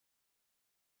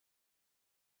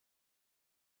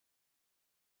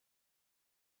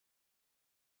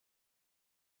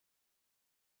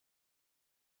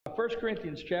1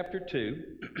 Corinthians chapter 2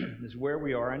 is where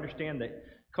we are. I understand that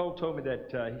Cole told me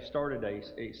that he started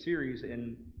a series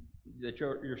that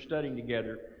you're studying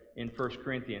together in 1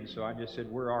 Corinthians. So I just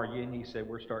said, where are you? And he said,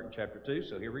 we're starting chapter 2,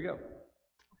 so here we go.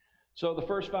 So the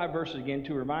first 5 verses again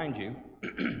to remind you.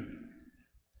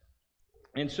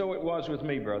 And so it was with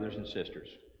me, brothers and sisters.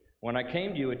 When I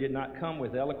came to you, it did not come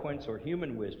with eloquence or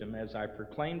human wisdom, as I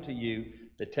proclaimed to you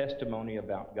the testimony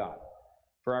about God.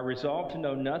 For I resolved to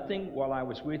know nothing while I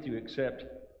was with you except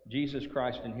Jesus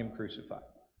Christ and Him crucified.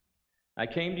 I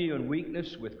came to you in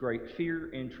weakness with great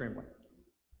fear and trembling.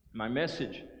 My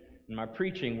message and my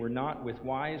preaching were not with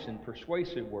wise and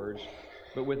persuasive words,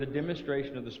 but with a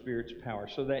demonstration of the Spirit's power,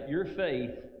 so that your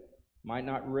faith might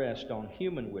not rest on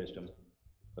human wisdom,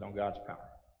 but on God's power.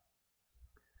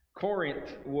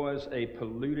 Corinth was a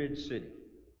polluted city.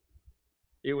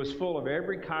 It was full of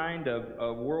every kind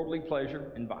of worldly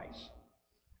pleasure and vice.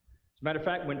 As a matter of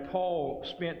fact, when Paul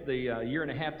spent the year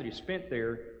and a half that he spent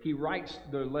there, he writes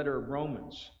the letter of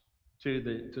Romans to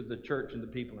the church and the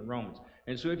people in Romans.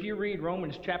 And so if you read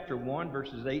Romans chapter 1,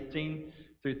 verses 18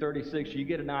 through 36, you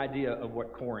get an idea of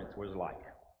what Corinth was like.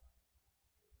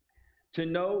 To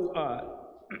know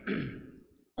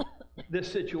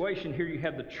this situation here, you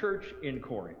have the church in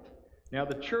Corinth. Now,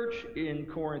 the church in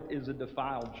Corinth is a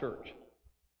defiled church.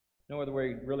 No other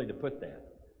way really to put that.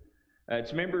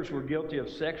 Its members were guilty of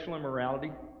sexual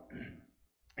immorality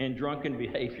and drunken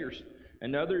behaviors,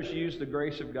 and others used the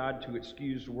grace of God to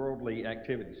excuse worldly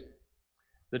activities.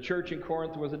 The church in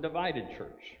Corinth was a divided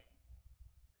church.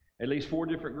 At least 4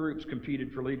 different groups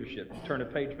competed for leadership. Turn a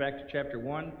page back to chapter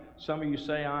 1. Some of you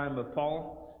say, I'm of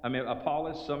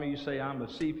Apollos. Some of you say, I'm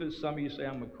of Cephas. Some of you say,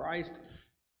 I'm of Christ.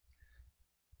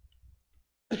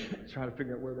 Trying to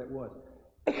figure out where that was.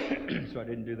 So I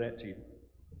didn't do that to you.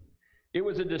 It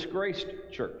was a disgraced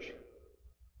church.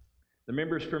 The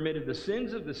members permitted the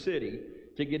sins of the city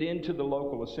to get into the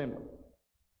local assembly.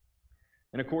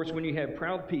 And of course, when you have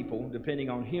proud people, depending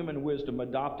on human wisdom,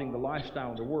 adopting the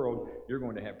lifestyle of the world, you're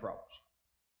going to have problems.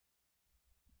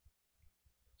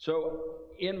 So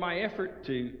in my effort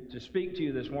to speak to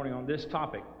you this morning on this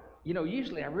topic,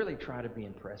 usually I really try to be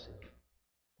impressive.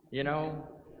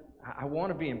 I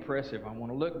want to be impressive. I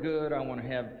want to look good. I want to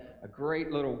have a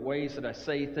great little ways that I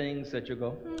say things that you'll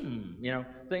go,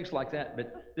 things like that.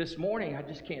 But this morning, I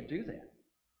just can't do that.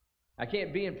 I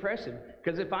can't be impressive,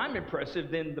 because if I'm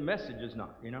impressive, then the message is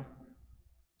not,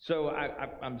 So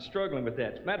I'm struggling with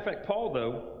that. As a matter of fact, Paul,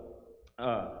 though,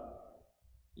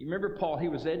 you remember Paul, he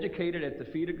was educated at the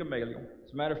feet of Gamaliel.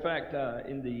 As a matter of fact,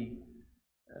 in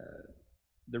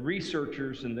the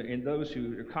researchers and those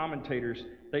who are commentators,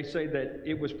 they say that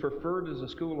it was preferred as a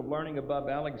school of learning above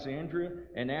Alexandria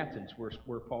and Athens,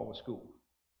 where Paul was schooled.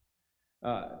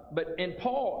 And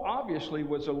Paul obviously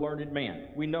was a learned man.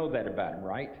 We know that about him,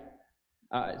 right?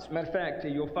 As a matter of fact,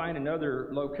 you'll find in other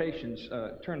locations,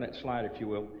 turn that slide if you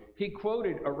will, he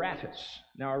quoted Aratus.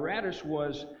 Now, Aratus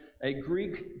was a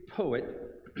Greek poet.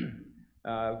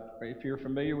 If you're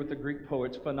familiar with the Greek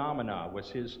poets, Phenomena was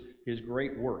his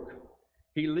great work.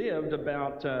 He lived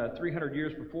about 300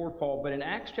 years before Paul, but in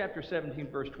Acts chapter 17,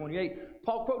 verse 28,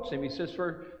 Paul quotes him. He says,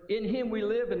 "For in him we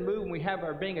live and move and we have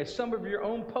our being, as some of your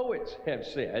own poets have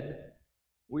said,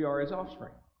 we are his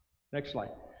offspring." Next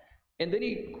slide. And then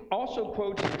he also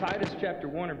quotes in Titus chapter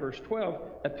 1 and verse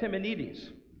 12,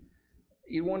 Epimenides,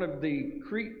 one of the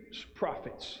Crete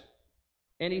prophets.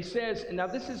 And he says, and now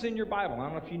this is in your Bible. I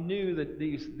don't know if you knew that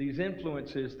these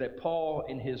influences that Paul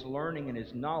in his learning and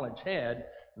his knowledge had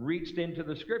reached into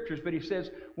the scriptures, but he says,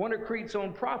 one of Crete's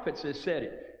own prophets has said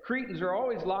it. Cretans are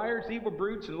always liars, evil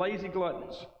brutes, and lazy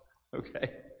gluttons. Okay?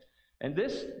 And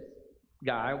this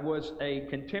guy was a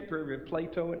contemporary of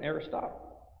Plato and Aristotle.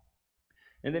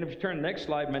 And then if you turn to the next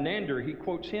slide, Menander, he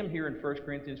quotes him here in 1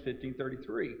 Corinthians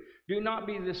 15:33. Do not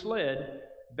be misled,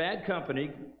 bad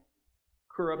company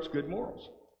corrupts good morals.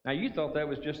 Now, you thought that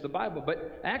was just the Bible,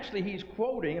 but actually he's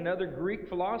quoting another Greek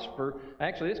philosopher.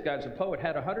 Actually, this guy's a poet,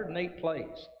 had 108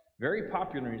 plays. Very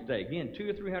popular in his day. Again,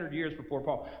 200 or 300 years before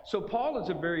Paul. So Paul is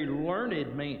a very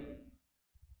learned man.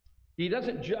 He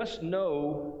doesn't just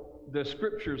know the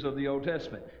scriptures of the Old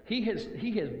Testament. He has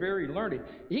very learned.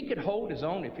 He could hold his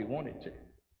own if he wanted to.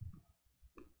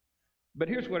 But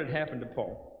here's what had happened to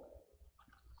Paul.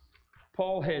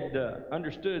 Paul had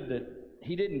understood that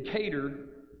he didn't cater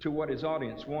to what his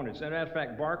audience wanted. As a matter of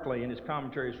fact, Barclay in his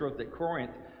commentaries wrote that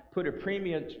Corinth put a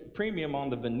premium on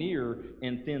the veneer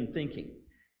and thin thinking.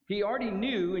 He already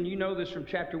knew, and you know this from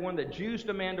chapter 1, that Jews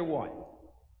demand a what?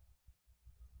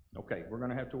 Okay, we're going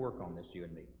to have to work on this, you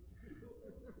and me.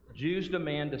 Jews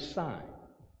demand a sign,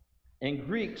 and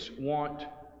Greeks want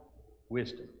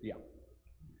wisdom. Yeah.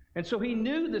 And so he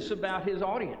knew this about his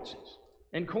audiences.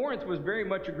 And Corinth was very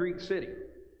much a Greek city.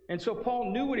 And so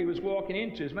Paul knew what he was walking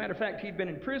into. As a matter of fact, he'd been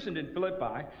imprisoned in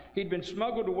Philippi. He'd been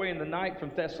smuggled away in the night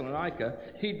from Thessalonica.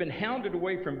 He'd been hounded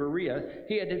away from Berea.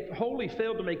 He had wholly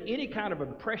failed to make any kind of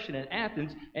impression in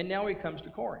Athens, and now he comes to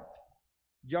Corinth.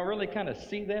 Did y'all really kind of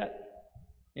see that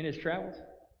in his travels?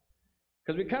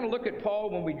 Because we kind of look at Paul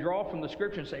when we draw from the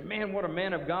Scripture and say, man, what a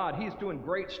man of God. He's doing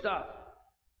great stuff.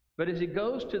 But as he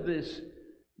goes to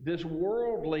this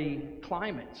worldly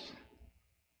climate,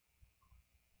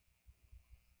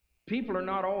 people are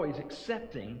not always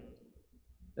accepting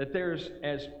that there's,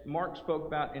 as Mark spoke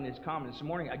about in his comment this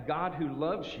morning, a God who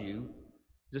loves you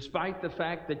despite the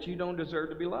fact that you don't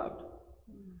deserve to be loved.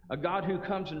 A God who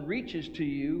comes and reaches to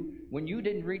you when you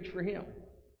didn't reach for him.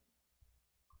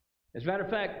 As a matter of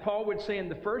fact, Paul would say in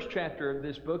the first chapter of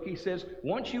this book, he says,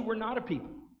 once you were not a people.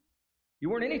 You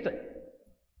weren't anything.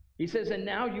 He says, and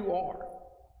now you are.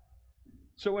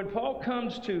 So when Paul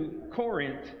comes to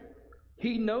Corinth,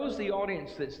 he knows the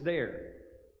audience that's there,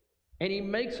 and he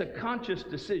makes a conscious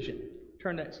decision.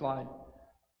 Turn that slide.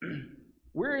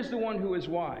 Where is the one who is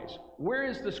wise? Where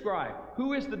is the scribe?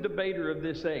 Who is the debater of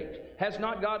this age? Has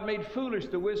not God made foolish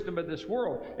the wisdom of this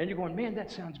world? And you're going, man,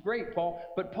 that sounds great, Paul.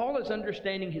 But Paul is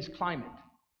understanding his climate.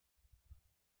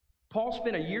 Paul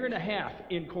spent 1.5 years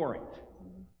in Corinth,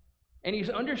 and he's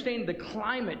understanding the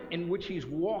climate in which he's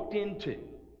walked into.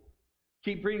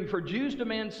 Keep reading. For Jews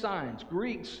demand signs,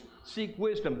 Greeks seek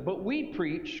wisdom, but we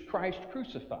preach Christ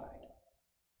crucified.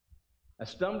 A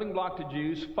stumbling block to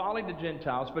Jews, folly to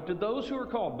Gentiles, but to those who are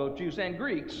called, both Jews and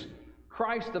Greeks,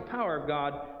 Christ the power of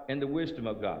God and the wisdom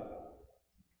of God.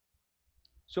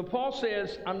 So Paul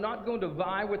says, I'm not going to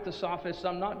vie with the sophists.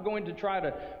 I'm not going to try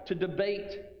to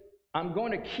debate. I'm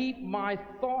going to keep my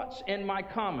thoughts and my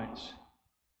comments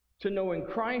to knowing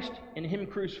Christ and him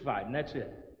crucified, and that's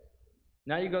it.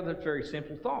 Now you go to that very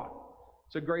simple thought.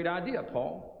 It's a great idea,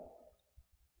 Paul.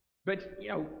 But, you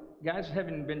know, guys,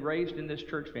 having been raised in this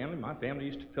church family, my family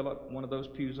used to fill up one of those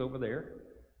pews over there.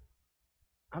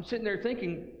 I'm sitting there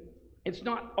thinking, it's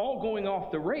not all going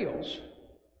off the rails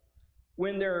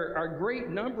when there are a great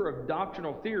number of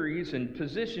doctrinal theories and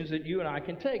positions that you and I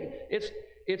can take.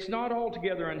 It's not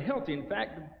altogether unhealthy. In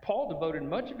fact, Paul devoted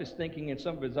much of his thinking in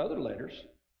some of his other letters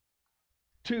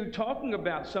to talking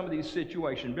about some of these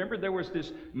situations. Remember, there was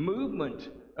this movement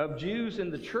of Jews in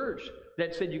the church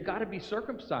that said you've got to be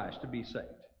circumcised to be saved.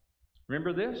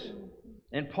 Remember this?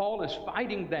 And Paul is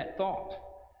fighting that thought.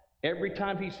 Every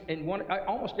time he's in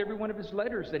almost every one of his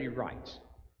letters that he writes,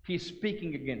 he's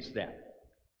speaking against that.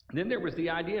 And then there was the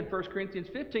idea in 1 Corinthians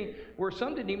 15 where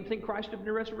some didn't even think Christ had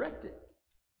been resurrected.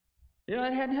 You know,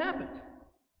 that hadn't happened.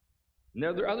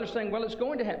 Now there are others saying, well, it's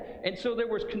going to happen. And so there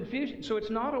was confusion. So it's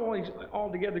not always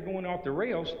altogether going off the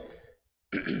rails.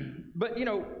 But, you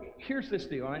know, here's this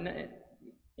deal.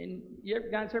 And you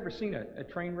guys ever seen a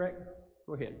train wreck?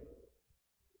 Go ahead.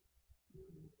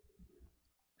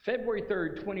 February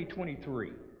 3rd,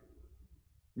 2023.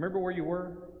 Remember where you were?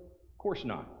 Of course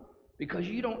not. Because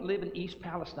you don't live in East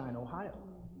Palestine, Ohio.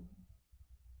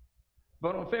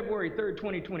 But on February 3rd,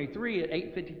 2023 at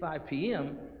 8:55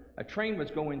 p.m., a train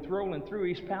was rolling through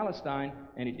East Palestine,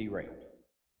 and it derailed.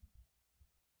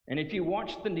 And if you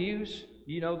watch the news,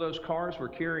 you know those cars were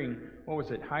carrying,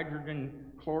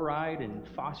 hydrogen chloride and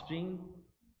phosgene,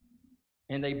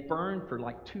 and they burned for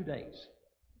like 2 days.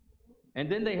 And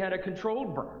then they had a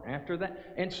controlled burn after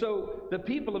that. And so the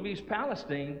people of East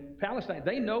Palestine,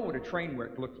 they know what a train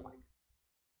wreck looks like.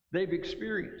 They've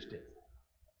experienced it.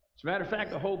 As a matter of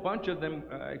fact, a whole bunch of them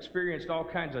experienced all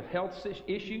kinds of health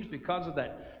issues because of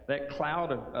that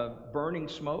cloud of burning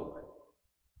smoke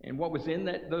and what was in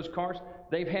those cars.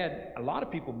 They've had a lot of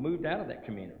people moved out of that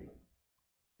community.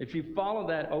 If you follow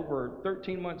that over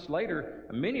 13 months later,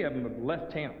 many of them have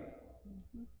left town.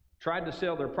 Tried to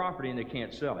sell their property and they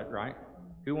can't sell it, right?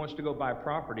 Who wants to go buy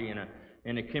property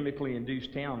in a chemically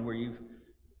induced town where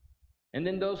and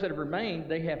then those that have remained,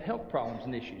 they have health problems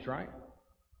and issues, right?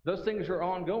 Those things are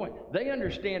ongoing. They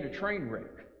understand a train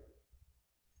wreck.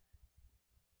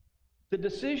 The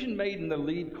decision made in the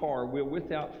lead car will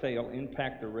without fail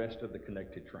impact the rest of the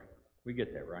connected train. We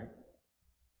get that, right?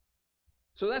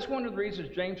 So that's one of the reasons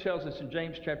James tells us in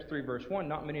James chapter 3, verse 1,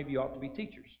 not many of you ought to be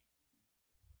teachers.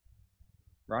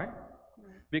 Right?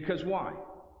 Because why?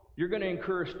 You're going to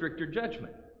incur a stricter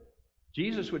judgment.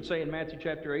 Jesus would say in Matthew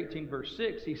chapter 18, verse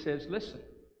 6, he says, listen,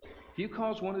 if you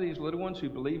cause one of these little ones who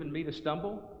believe in me to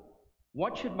stumble,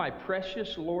 what should my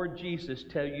precious Lord Jesus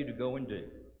tell you to go and do?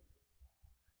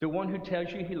 The one who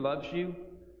tells you he loves you,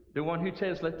 the one who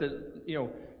says,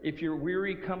 if you're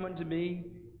weary, come unto me.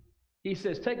 He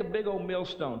says, take a big old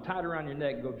millstone, tie it around your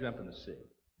neck, and go jump in the sea.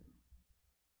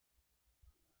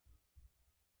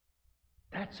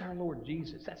 That's our Lord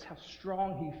Jesus. That's how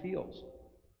strong he feels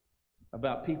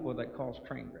about people that cause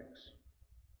train wrecks.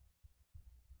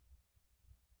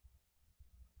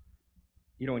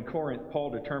 You know, in Corinth, Paul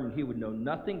determined he would know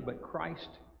nothing but Christ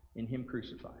and him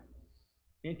crucified.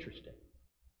 Interesting.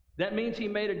 That means he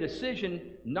made a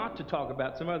decision not to talk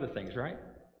about some other things, right?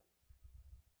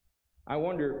 I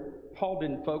wonder, Paul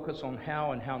didn't focus on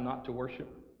how and how not to worship.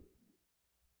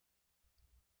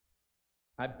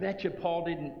 I bet you Paul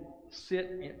didn't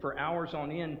sit for hours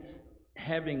on end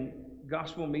having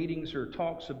gospel meetings or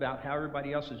talks about how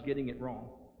everybody else is getting it wrong.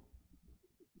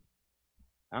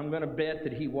 I'm going to bet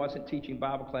that he wasn't teaching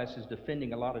Bible classes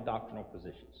defending a lot of doctrinal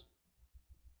positions.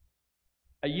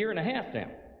 A year and a half now,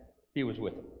 he was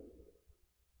with them.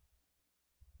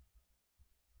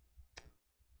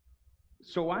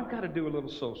 So I've got to do a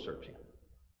little soul searching.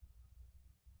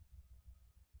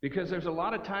 Because there's a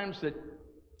lot of times that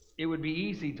it would be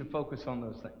easy to focus on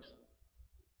those things.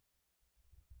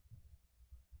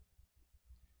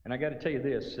 And I got to tell you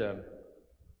this,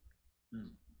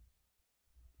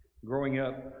 growing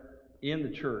up in the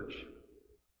church,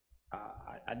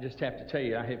 I just have to tell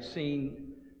you, I have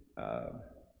seen,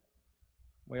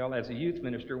 well, as a youth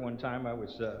minister one time, I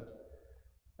was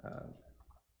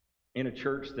in a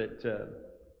church that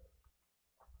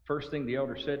first thing the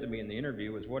elder said to me in the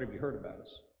interview was, "What have you heard about us?"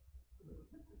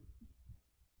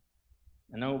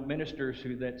 I know ministers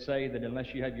that say that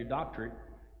unless you have your doctorate,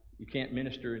 you can't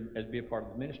minister as be a part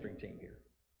of the ministering team here.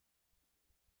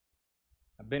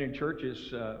 I've been in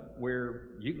churches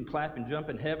where you can clap and jump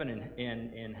in heaven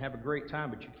and have a great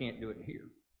time, but you can't do it here.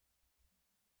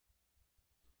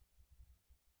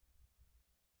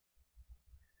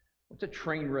 What's a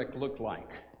train wreck look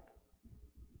like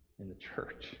in the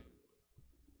church?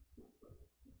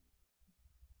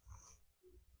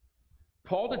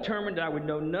 Paul determined I would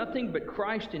know nothing but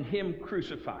Christ and him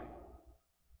crucified.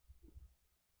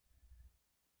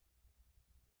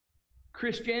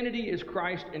 Christianity is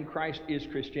Christ and Christ is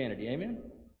Christianity. Amen?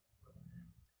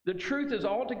 The truth is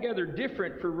altogether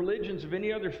different for religions of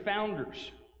any other founders.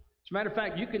 As a matter of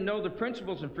fact, you can know the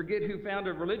principles and forget who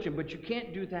founded a religion, but you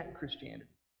can't do that in Christianity.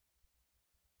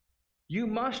 You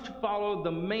must follow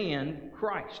the man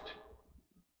Christ.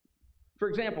 For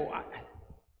example,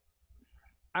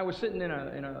 I was sitting in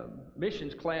a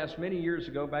missions class many years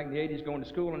ago, back in the 80s, going to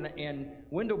school, and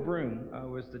Wendell Broom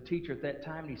was the teacher at that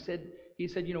time, and he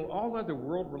said, you know, all other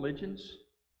world religions,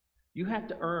 you have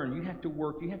to earn, you have to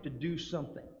work, you have to do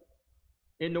something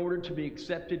in order to be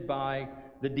accepted by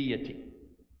the deity.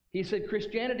 He said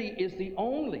Christianity is the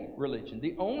only religion,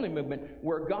 the only movement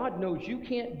where God knows you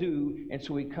can't do, and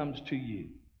so he comes to you.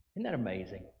 Isn't that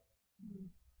amazing?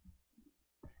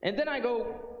 And then I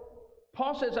go,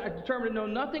 Paul says, I determined to know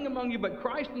nothing among you but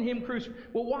Christ and him crucified.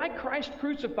 Well, why Christ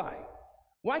crucified?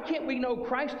 Why can't we know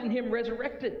Christ and him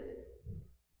resurrected?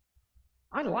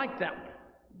 I like that one.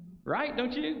 Right?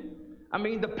 Don't you? I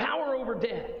mean, the power over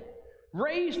death,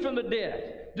 raised from the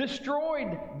dead,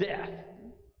 destroyed death.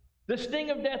 The sting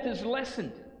of death is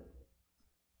lessened.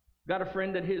 Got a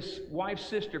friend that his wife's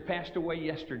sister passed away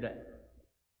yesterday.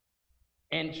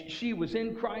 And she was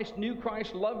in Christ, knew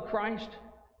Christ, loved Christ.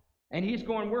 And he's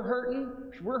going, we're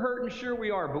hurting, sure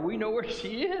we are, but we know where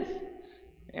she is.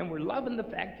 And we're loving the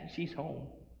fact that she's home.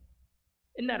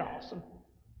 Isn't that awesome?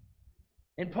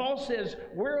 And Paul says,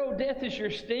 where, O death, is your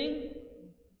sting?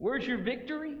 Where's your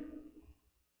victory?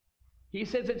 He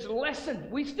says it's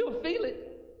lessened. We still feel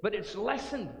it, but it's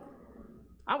lessened.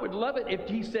 I would love it if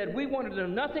he said, we wanted to know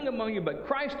nothing among you but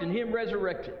Christ and him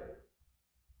resurrected.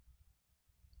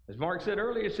 As Mark said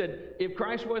earlier, he said, if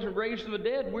Christ wasn't raised from the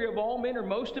dead, we of all men are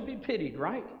most to be pitied,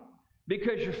 right?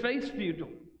 Because your faith's futile.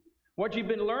 What you've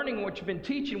been learning, what you've been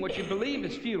teaching, what you believe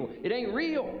is futile. It ain't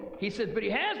real. He says, but he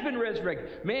has been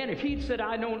resurrected. Man, if he'd said,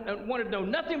 I wanted to know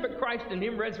nothing but Christ and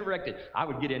him resurrected, I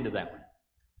would get into that one.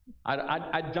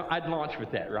 I'd launch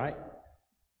with that, right?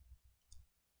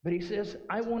 But he says,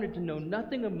 I wanted to know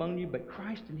nothing among you but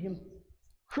Christ and him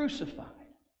crucified.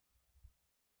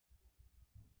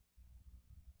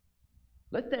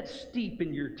 Let that steep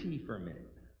in your tea for a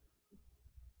minute.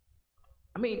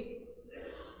 I mean,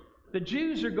 the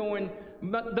Jews are going,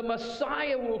 the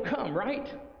Messiah will come, right?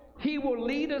 He will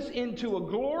lead us into a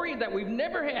glory that we've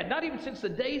never had, not even since the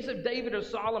days of David or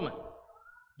Solomon.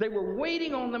 They were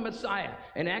waiting on the Messiah.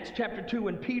 In Acts chapter 2,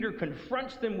 when Peter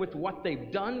confronts them with what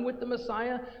they've done with the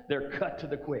Messiah, they're cut to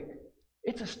the quick.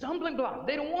 It's a stumbling block.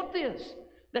 They don't want this.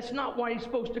 That's not what he's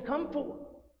supposed to come for.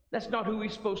 That's not who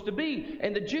he's supposed to be.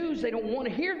 And the Jews, they don't want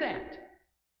to hear that.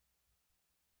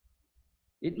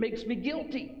 It makes me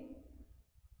guilty.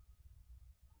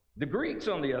 The Greeks,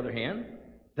 on the other hand,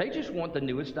 They just want the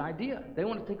newest idea. They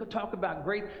want to talk about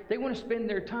great. They want to spend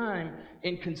their time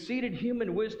in conceited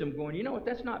human wisdom going, you know what,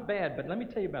 that's not bad, but let me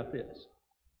tell you about this.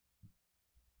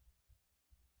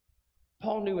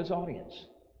 Paul knew his audience.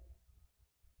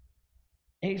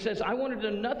 And he says, I want to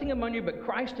do nothing among you but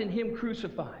Christ and him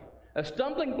crucified, a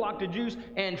stumbling block to Jews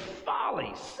and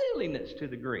folly, silliness to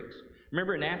the Greeks.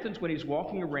 Remember in Athens when he's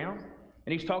walking around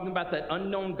and he's talking about that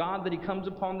unknown God that he comes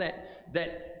upon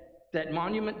that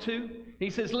monument to? He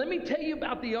says, let me tell you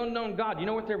about the unknown God. You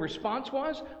know what their response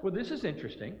was? Well, this is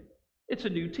interesting. It's a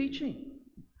new teaching.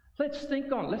 Let's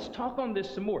think on it. Let's talk on this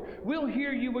some more. We'll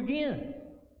hear you again.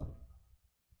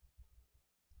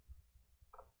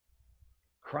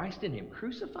 Christ in him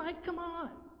crucified? Come on.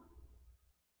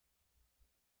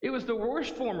 It was the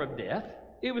worst form of death.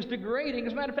 It was degrading.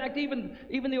 As a matter of fact, even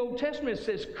the Old Testament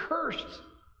says, cursed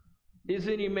is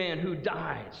any man who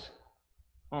dies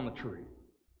on the tree.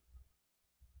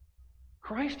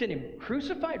 Christ in him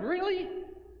crucified? Really?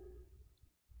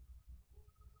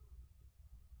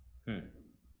 Go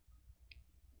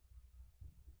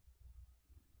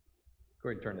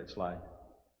ahead and turn that slide.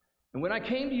 And when I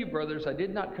came to you, brothers, I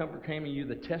did not come proclaiming you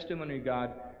the testimony of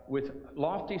God with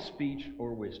lofty speech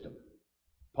or wisdom.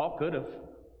 Paul could have.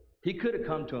 He could have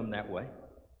come to him that way.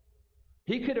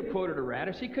 He could have quoted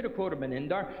Aratus. He could have quoted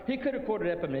Menandar. He could have quoted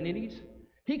Epimenides.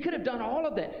 He could have done all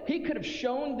of that. He could have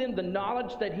shown them the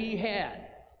knowledge that he had,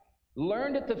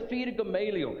 learned at the feet of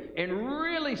Gamaliel, and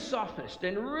really sophist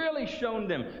and really shown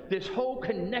them this whole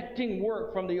connecting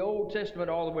work from the Old Testament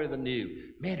all the way to the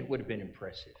New. Man, it would have been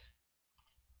impressive.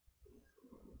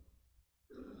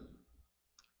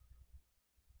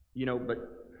 You know, but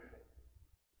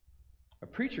a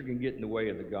preacher can get in the way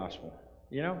of the gospel.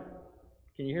 You know?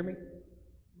 Can you hear me?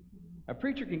 A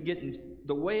preacher can get in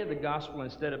the way of the gospel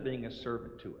instead of being a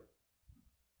servant to it.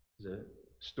 There's a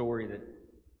story that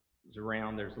is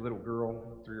around. There's a little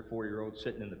girl, 3 or 4 year old,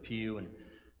 sitting in the pew, and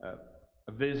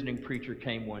a visiting preacher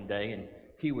came one day, and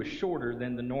he was shorter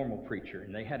than the normal preacher.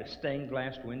 And they had a stained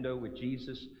glass window with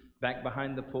Jesus back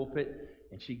behind the pulpit,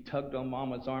 and she tugged on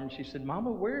Mama's arm. She said,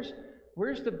 Mama, where's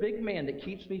the big man that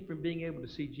keeps me from being able to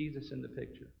see Jesus in the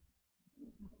picture?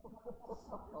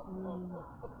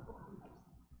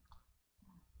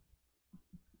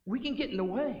 We can get in the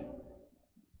way.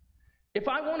 If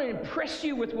I want to impress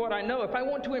you with what I know, if I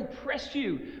want to impress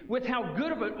you with how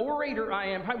good of an orator I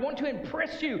am, if I want to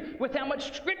impress you with how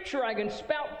much scripture I can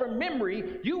spout from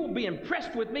memory, you will be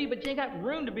impressed with me, but you ain't got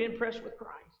room to be impressed with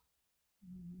Christ.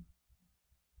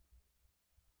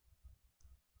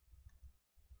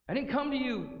 I didn't come to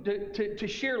you to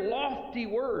share lofty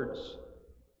words.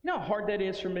 You know how hard that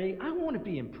is for me? I want to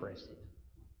be impressive.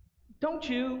 Don't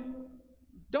you?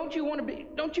 Don't you want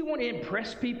to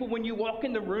impress people when you walk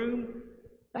in the room?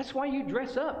 That's why you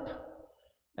dress up.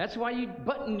 That's why you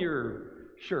button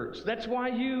your shirts. That's why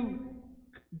you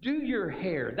do your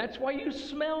hair. That's why you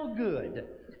smell good.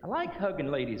 I like hugging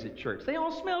ladies at church. They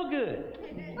all smell good.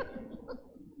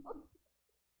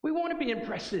 We want to be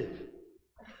impressive.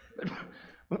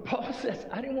 But Paul says,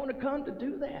 I didn't want to come to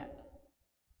do that.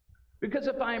 Because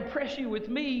if I impress you with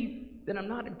me, then I'm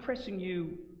not impressing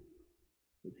you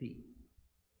with He.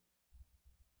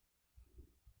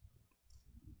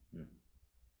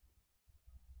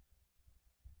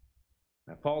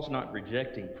 Now, Paul's not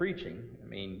rejecting preaching. I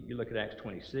mean, you look at Acts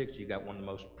 26, you got one of the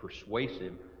most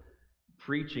persuasive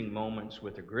preaching moments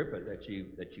with Agrippa that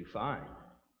you find.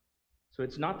 So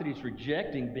it's not that he's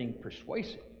rejecting being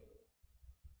persuasive.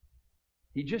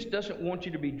 He just doesn't want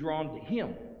you to be drawn to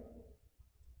him.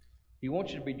 He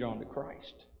wants you to be drawn to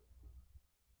Christ.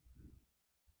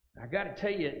 I got to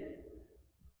tell you,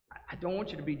 I don't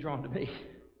want you to be drawn to me.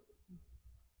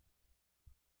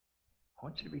 I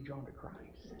want you to be drawn to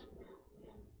Christ,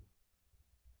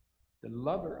 the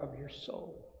lover of your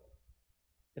soul,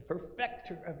 the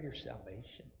perfecter of your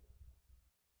salvation.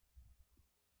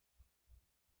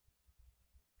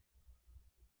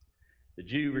 The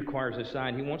Jew requires a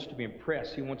sign. He wants to be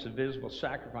impressed. He wants a visible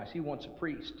sacrifice. He wants a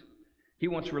priest. He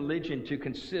wants religion to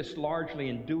consist largely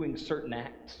in doing certain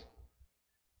acts,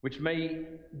 which may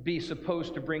be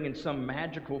supposed to bring in some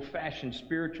magical fashion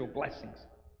spiritual blessings.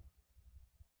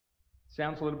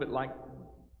 Sounds a little bit like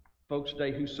folks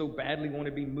today who so badly want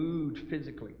to be moved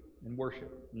physically in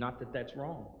worship. Not that that's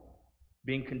wrong.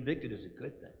 Being convicted is a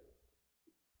good thing.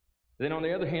 Then on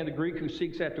the other hand, the Greek who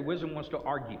seeks after wisdom wants to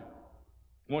argue,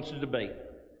 wants to debate,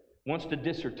 wants to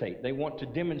dissertate. They want to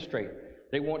demonstrate.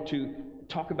 They want to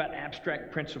talk about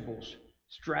abstract principles,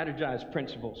 strategize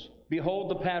principles.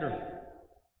 Behold the pattern.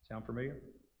 Sound familiar?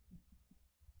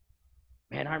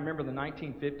 Man, I remember the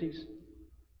 1950s.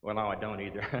 Well, no, I don't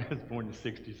either. I was born in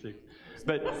 '66.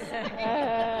 But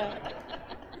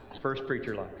first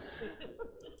preacher life.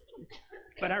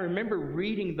 But I remember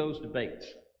reading those debates,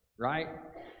 right?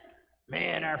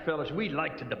 Man, our fellows, we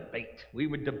like to debate. We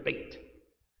would debate.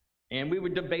 And we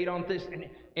would debate on this,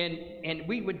 and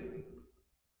we would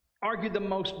argue the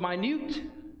most minute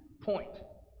point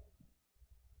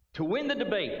to win the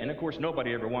debate. And of course,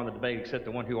 nobody ever won the debate except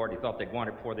the one who already thought they'd won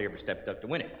it before they ever stepped up to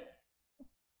win it.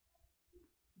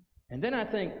 And then I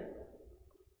think,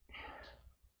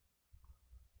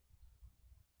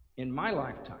 in my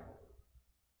lifetime,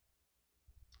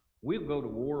 we'll go to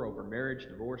war over marriage,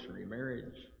 divorce, and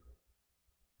remarriage.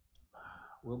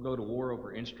 We'll go to war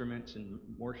over instruments and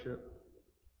worship.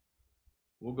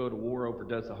 We'll go to war over,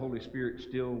 does the Holy Spirit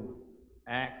still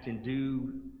act and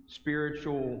do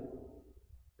spiritual,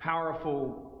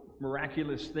 powerful,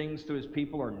 miraculous things to his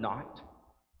people or not?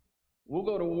 We'll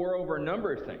go to war over a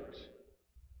number of things.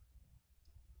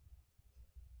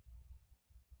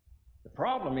 The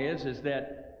problem is that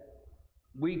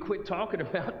we quit talking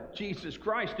about Jesus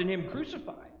Christ and him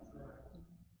crucified.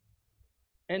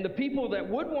 And the people that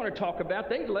would want to talk about,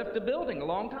 they left the building a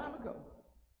long time ago.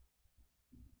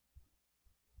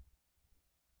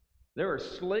 There are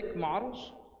slick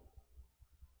models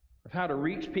of how to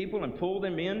reach people and pull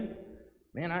them in.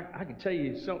 Man, I can tell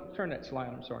you, so turn that slide,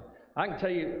 I'm sorry. I can tell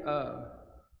you,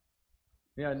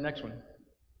 next one.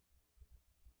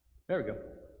 There we go.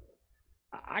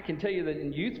 I can tell you that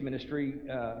in youth ministry,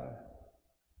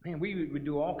 man, we would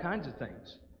do all kinds of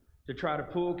things to try to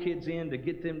pull kids in, to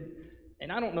get them.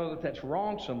 And I don't know that that's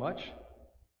wrong so much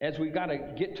as we got to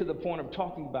get to the point of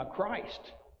talking about Christ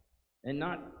and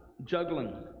not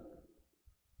juggling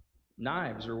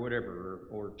knives or whatever,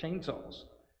 or chainsaws,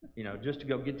 just to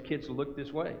go get the kids to look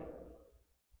this way.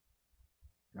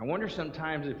 And I wonder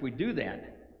sometimes if we do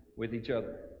that with each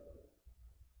other.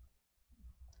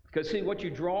 Because, see, what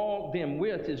you draw them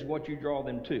with is what you draw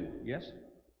them to, yes?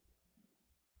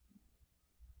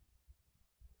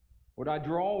 What I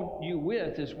draw you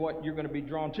with is what you're going to be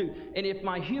drawn to. And if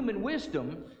my human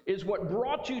wisdom is what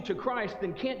brought you to Christ,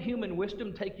 then can't human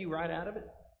wisdom take you right out of it?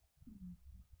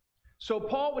 So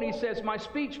Paul, when he says, my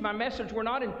speech, my message were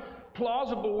not in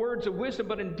plausible words of wisdom,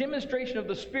 but in demonstration of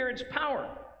the Spirit's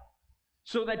power,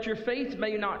 so that your faith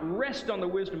may not rest on the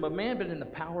wisdom of man, but in the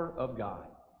power of God.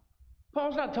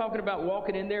 Paul's not talking about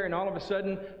walking in there and all of a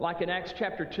sudden, like in Acts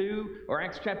chapter 2 or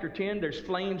Acts chapter 10, there's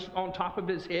flames on top of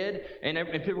his head and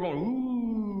people are going,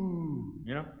 ooh,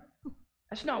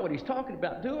 That's not what he's talking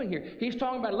about doing here. He's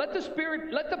talking about let the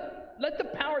Spirit, let the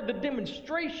power, the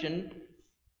demonstration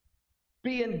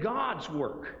be in God's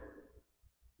work.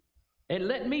 And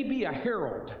let me be a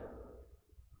herald.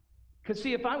 Because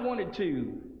see, if I wanted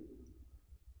to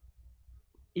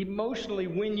emotionally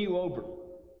win you over,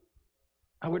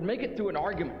 I would make it through an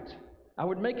argument. I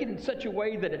would make it in such a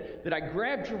way that I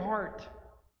grabbed your heart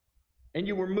and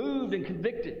you were moved and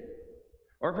convicted.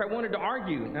 Or if I wanted to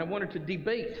argue and I wanted to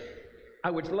debate, I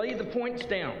would lay the points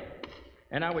down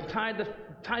and I would tie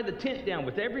the tent down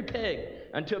with every peg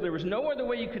until there was no other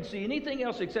way you could see anything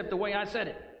else except the way I said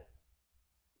it.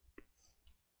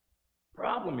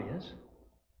 Problem is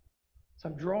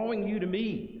I'm drawing you to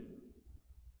me.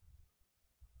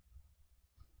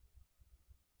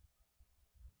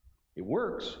 It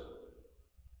works,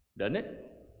 doesn't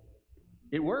it?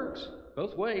 It works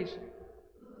both ways.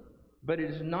 But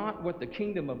it is not what the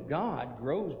kingdom of God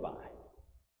grows by.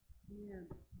 Yeah.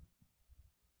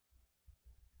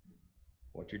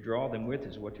 What you draw them with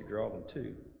is what you draw them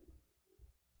to.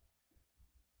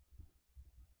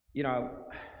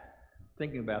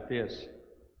 Thinking about this,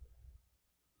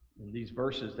 in these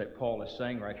verses that Paul is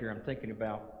saying right here, I'm thinking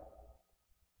about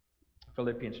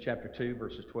Philippians chapter 2,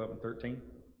 verses 12 and 13.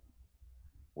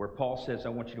 Where Paul says, I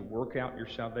want you to work out your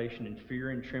salvation in fear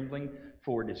and trembling,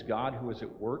 for it is God who is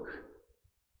at work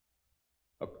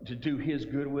to do his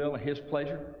good will and his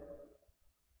pleasure.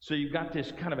 So you've got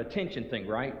this kind of a tension thing,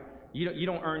 right? You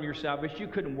don't earn your salvation. You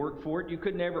couldn't work for it. You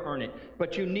could never earn it.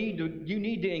 But you need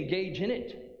to engage in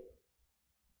it.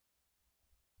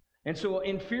 And so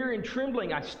in fear and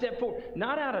trembling, I step forward,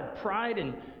 not out of pride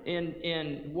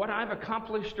in what I've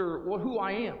accomplished or who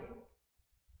I am.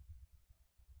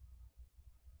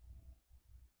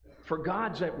 For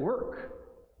God's at work.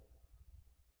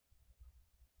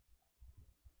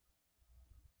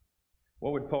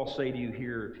 What would Paul say to you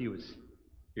here if he was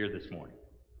here this morning?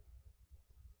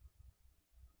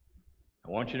 I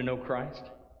want you to know Christ.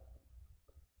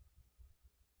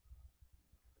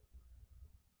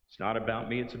 It's not about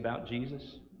me, it's about Jesus.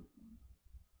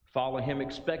 Follow him,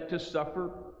 expect to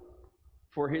suffer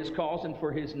for his cause and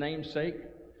for his name's sake.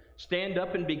 Stand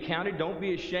up and be counted. Don't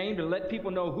be ashamed, and let people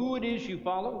know who it is you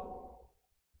follow.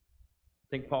 I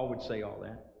think Paul would say all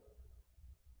that.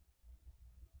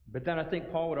 But then I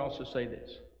think Paul would also say this.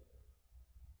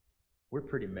 We're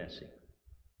pretty messy.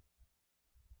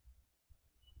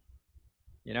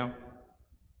 You know,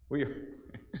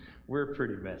 we're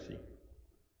pretty messy.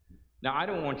 Now, I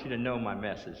don't want you to know my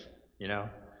messes, you know.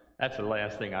 That's the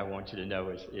last thing I want you to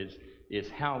know is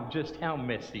how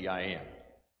messy I am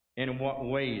and in what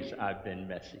ways I've been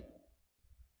messy.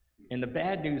 And the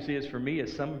bad news is for me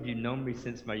is some of you know me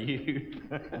since my youth.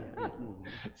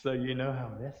 So you know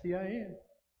how messy I am.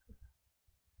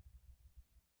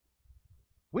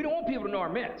 We don't want people to know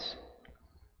our mess.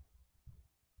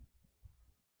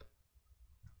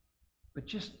 But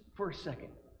just for a second,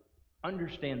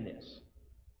 understand this.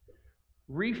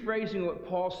 Rephrasing what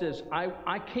Paul says,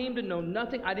 I came to know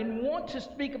nothing. I didn't want to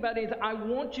speak about anything. I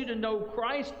want you to know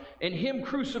Christ and Him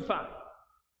crucified.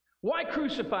 Why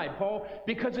crucified, Paul?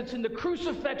 Because it's in the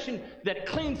crucifixion that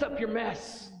cleans up your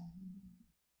mess.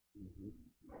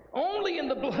 Only in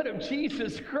the blood of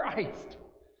Jesus Christ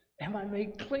am I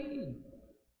made clean.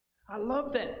 I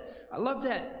love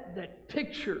that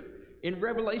picture in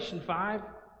Revelation 5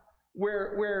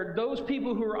 where those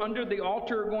people who are under the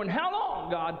altar are going, how long,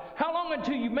 God? How long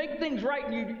until you make things right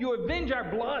and you avenge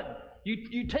our blood?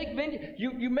 You take vengeance,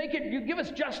 you give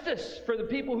us justice for the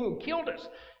people who have killed us.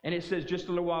 And it says just a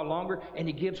little while longer, and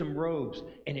He gives them robes,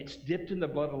 and it's dipped in the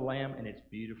blood of the Lamb, and it's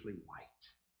beautifully white.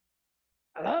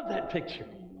 I love that picture.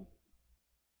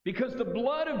 Because the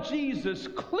blood of Jesus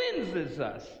cleanses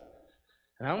us.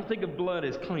 And I don't think of blood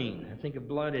as clean. I think of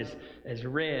blood as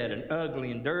red and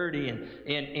ugly and dirty and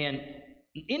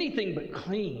anything but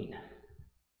clean.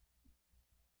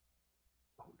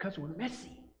 Because we're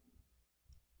messy.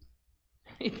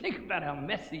 You think about how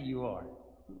messy you are.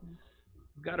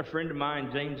 I've got a friend of mine,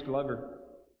 James Glover,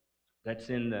 that's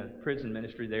in the prison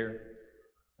ministry there.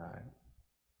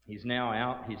 He's now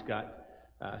out. He's got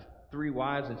 3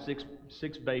 wives and six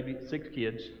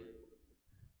kids,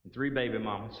 and 3 baby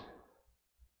mamas.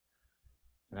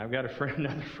 And I've got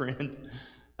another friend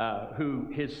who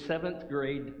his 7th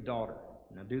grade daughter,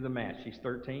 now do the math, she's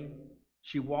 13.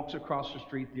 She walks across the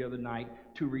street the other night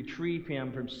to retrieve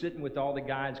him from sitting with all the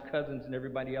guys, cousins, and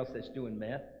everybody else that's doing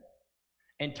meth,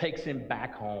 and takes him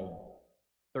back home.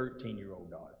 13-year-old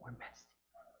daughter.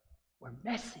 We're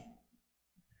messy.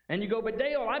 And you go, but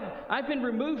Dale, I've been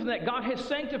removed from that. God has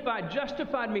sanctified,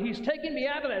 justified me. He's taken me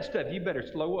out of that stuff. You better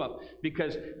slow up,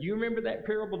 because you remember that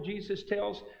parable Jesus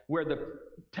tells where the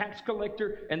tax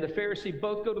collector and the Pharisee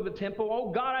both go to the temple.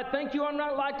 Oh, God, I thank you I'm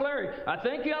not like Larry. I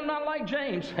thank you I'm not like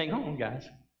James. Hang on, guys.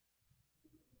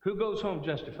 Who goes home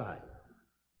justified?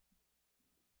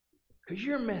 Because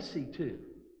you're messy too.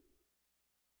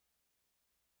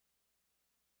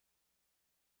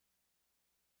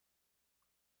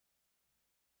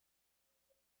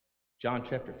 John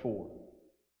chapter 4.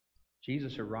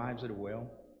 Jesus arrives at a well.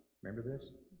 Remember this?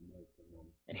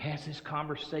 And has this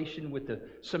conversation with the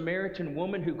Samaritan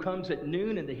woman who comes at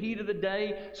noon in the heat of the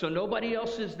day, so nobody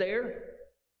else is there.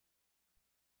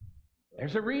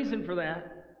 There's a reason for that.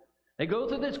 They go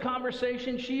through this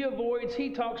conversation. She avoids.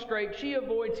 He talks straight. She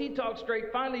avoids. He talks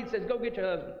straight. Finally, he says, go get your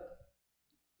husband.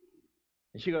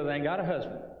 And she goes, I ain't got a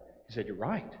husband. He said, you're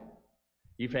right.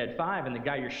 You've had 5, and the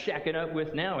guy you're shacking up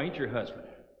with now ain't your husband.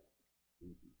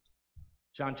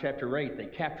 John chapter 8, they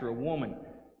capture a woman.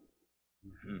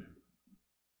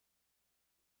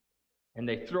 And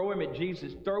they throw her at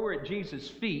Jesus'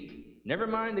 feet. Never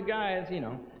mind the guys,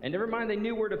 and never mind they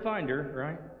knew where to find her,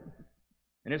 right?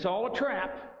 And it's all a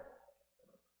trap.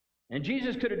 And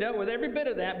Jesus could have dealt with every bit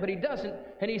of that, but He doesn't.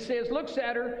 And He says, looks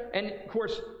at her, and of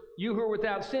course, you who are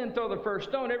without sin, throw the first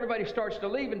stone. Everybody starts to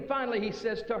leave, and finally He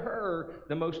says to her,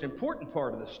 the most important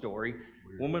part of the story,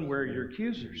 woman, where are your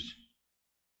accusers?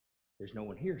 There's no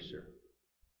one here, sir.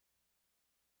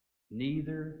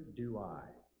 Neither do I.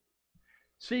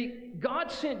 See,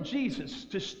 God sent Jesus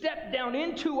to step down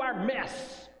into our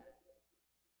mess,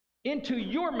 into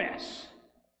your mess.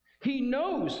 He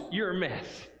knows your mess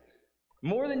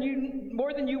more than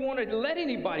you want to let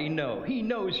anybody know. He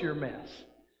knows your mess.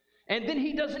 And then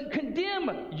He doesn't condemn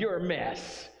your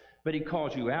mess, but He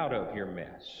calls you out of your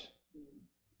mess.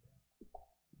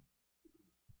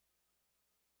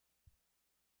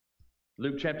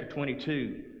 Luke chapter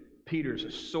 22, Peter's a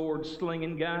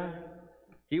sword-slinging guy.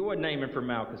 He wasn't aiming for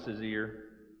Malchus's ear,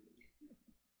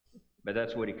 but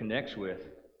that's what he connects with.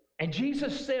 And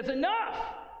Jesus says, enough!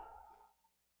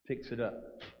 Picks it up,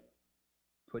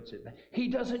 puts it back. He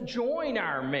doesn't join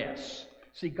our mess.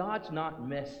 See, God's not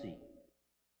messy.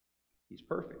 He's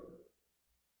perfect.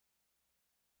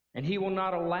 And He will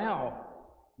not allow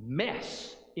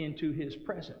mess into His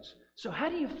presence. So how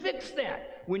do you fix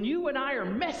that? When you and I are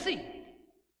messy,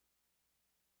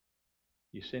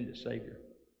 you send a Savior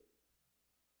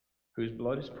whose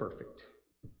blood is perfect.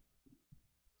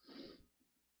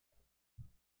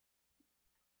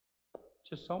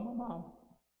 Just saw my mom.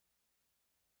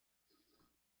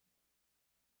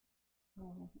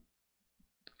 You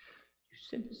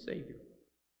send a Savior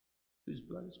whose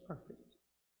blood is perfect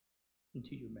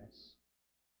into your mess.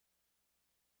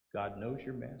 God knows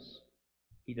your mess.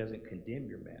 He doesn't condemn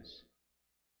your mess.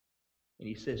 And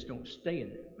He says, don't stay in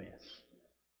that mess.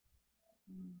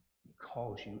 He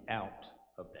calls you out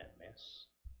of that mess.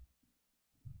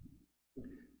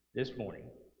 This morning,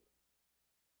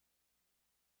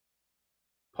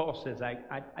 Paul says, I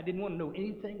didn't want to know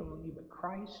anything among you but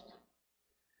Christ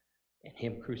and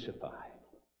Him crucified.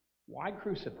 Why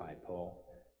crucified, Paul?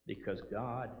 Because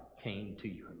God came to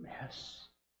your mess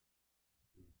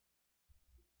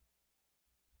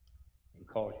and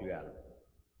called you out of it.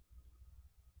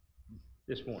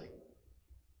 This morning,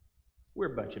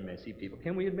 we're a bunch of messy people.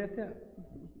 Can we admit that?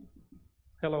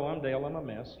 Hello, I'm Dale. I'm a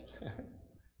mess.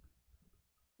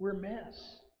 We're a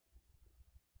mess.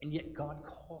 And yet God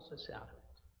calls us out of it.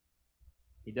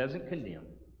 He doesn't condemn.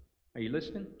 Are you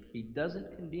listening? He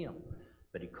doesn't condemn,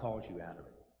 but He calls you out of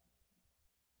it.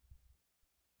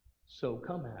 So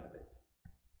come out of it.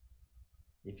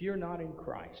 If you're not in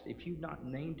Christ, if you've not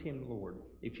named Him Lord,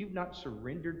 if you've not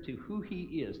surrendered to who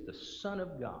He is, the Son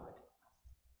of God,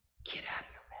 get out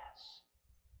of your mess.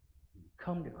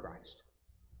 Come to Christ.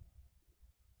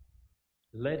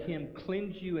 Let Him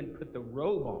cleanse you and put the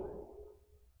robe on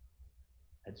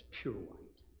that's pure white.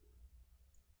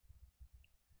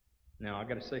 Now, I've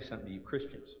got to say something to you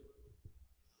Christians.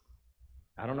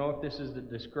 I don't know if this is the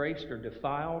disgraced or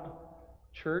defiled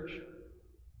church.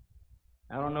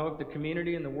 I don't know if the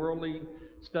community and the worldly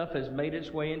stuff has made its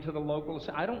way into the local.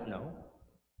 I don't know.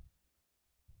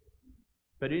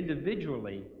 But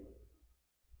individually,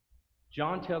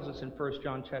 John tells us in 1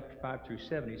 John chapter 5 through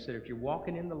 7, he said, if you're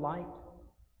walking in the light,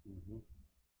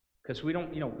 because we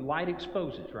don't, light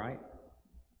exposes, right?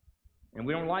 And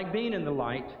we don't like being in the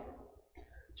light.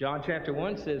 John chapter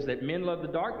 1 says that men love the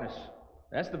darkness.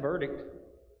 That's the verdict.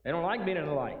 They don't like being in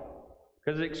the light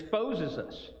because it exposes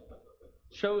us.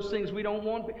 Shows things we don't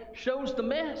want. Shows the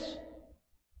mess.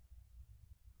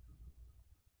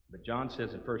 But John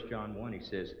says in 1 John 1, he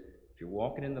says, if you're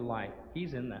walking in the light,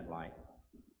 He's in that light.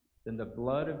 Then the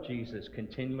blood of Jesus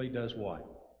continually does what?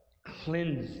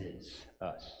 Cleanses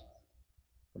us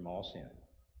from all sin.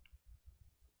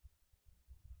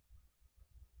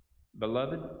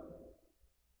 Beloved,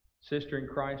 sister in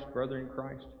Christ, brother in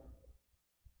Christ,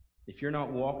 if you're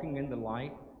not walking in the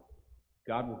light,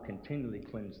 God will continually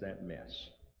cleanse that mess.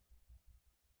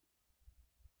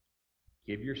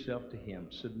 Give yourself to Him,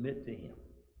 submit to Him,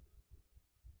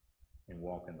 and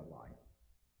walk in the light.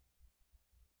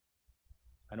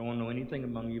 I don't want to know anything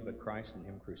among you but Christ and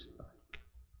Him crucified.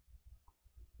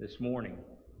 This morning,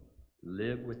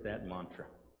 live with that mantra.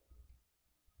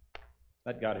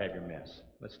 Let God have your mess.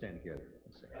 Let's stand together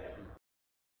and sing.